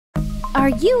Are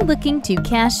you looking to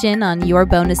cash in on your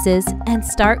bonuses and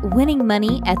start winning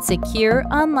money at secure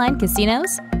online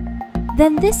casinos?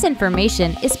 Then this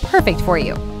information is perfect for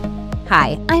you.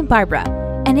 Hi, I'm Barbara,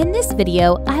 and in this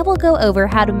video, I will go over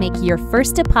how to make your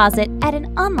first deposit at an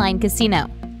online casino.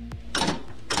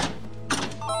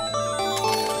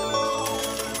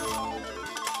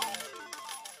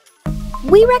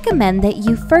 We recommend that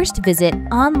you first visit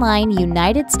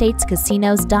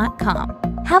onlineunitedstatescasinos.com.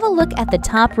 Have a look at the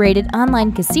top-rated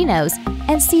online casinos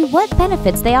and see what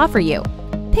benefits they offer you.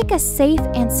 Pick a safe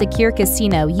and secure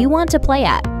casino you want to play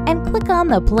at and click on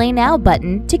the Play Now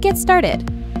button to get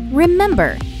started.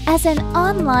 Remember, as an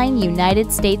online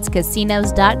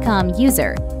UnitedStatesCasinos.com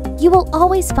user, you will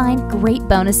always find great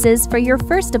bonuses for your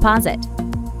first deposit.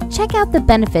 Check out the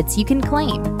benefits you can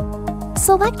claim.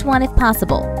 Select one if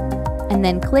possible, and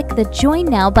then click the Join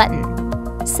Now button.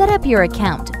 Set up your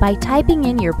account by typing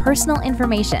in your personal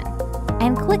information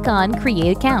and click on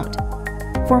Create Account.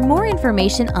 For more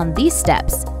information on these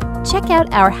steps, check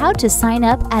out our How to Sign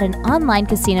Up at an Online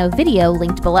Casino video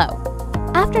linked below.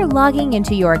 After logging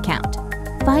into your account,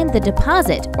 find the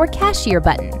Deposit or Cashier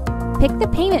button. Pick the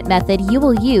payment method you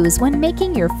will use when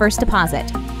making your first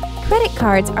deposit. Credit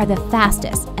cards are the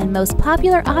fastest and most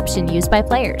popular option used by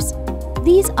players.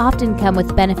 These often come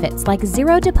with benefits like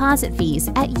zero deposit fees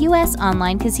at U.S.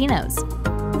 online casinos.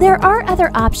 There are other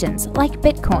options like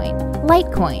Bitcoin,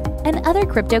 Litecoin, and other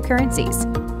cryptocurrencies.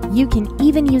 You can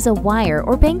even use a wire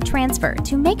or bank transfer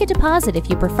to make a deposit if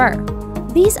you prefer.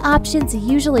 These options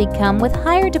usually come with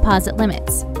higher deposit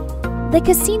limits. The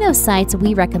casino sites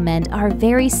we recommend are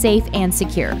very safe and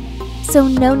secure, so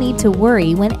no need to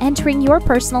worry when entering your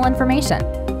personal information.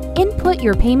 Input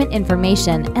your payment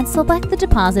information and select the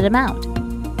deposit amount.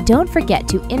 Don't forget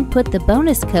to input the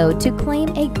bonus code to claim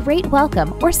a great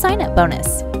welcome or sign-up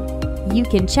bonus. You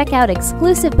can check out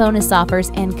exclusive bonus offers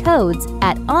and codes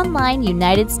at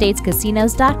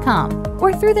onlineunitedstatescasinos.com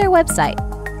or through their website.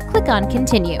 Click on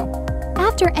Continue.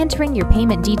 After entering your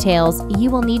payment details,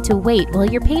 you will need to wait while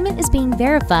your payment is being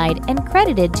verified and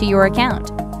credited to your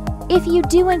account. If you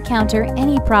do encounter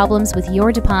any problems with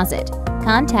your deposit,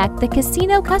 contact the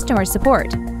casino customer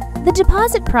support. The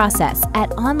deposit process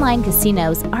at online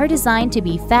casinos are designed to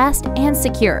be fast and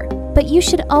secure, but you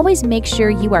should always make sure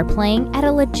you are playing at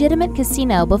a legitimate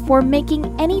casino before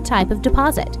making any type of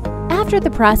deposit. After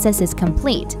the process is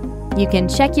complete, you can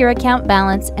check your account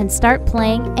balance and start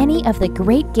playing any of the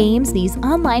great games these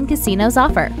online casinos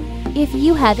offer. If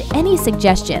you have any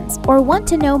suggestions or want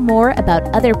to know more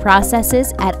about other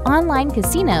processes at online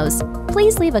casinos,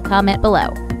 please leave a comment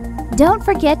below. Don't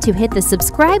forget to hit the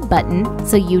subscribe button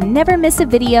so you never miss a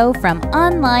video from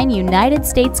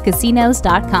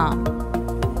onlineunitedstatescasinos.com.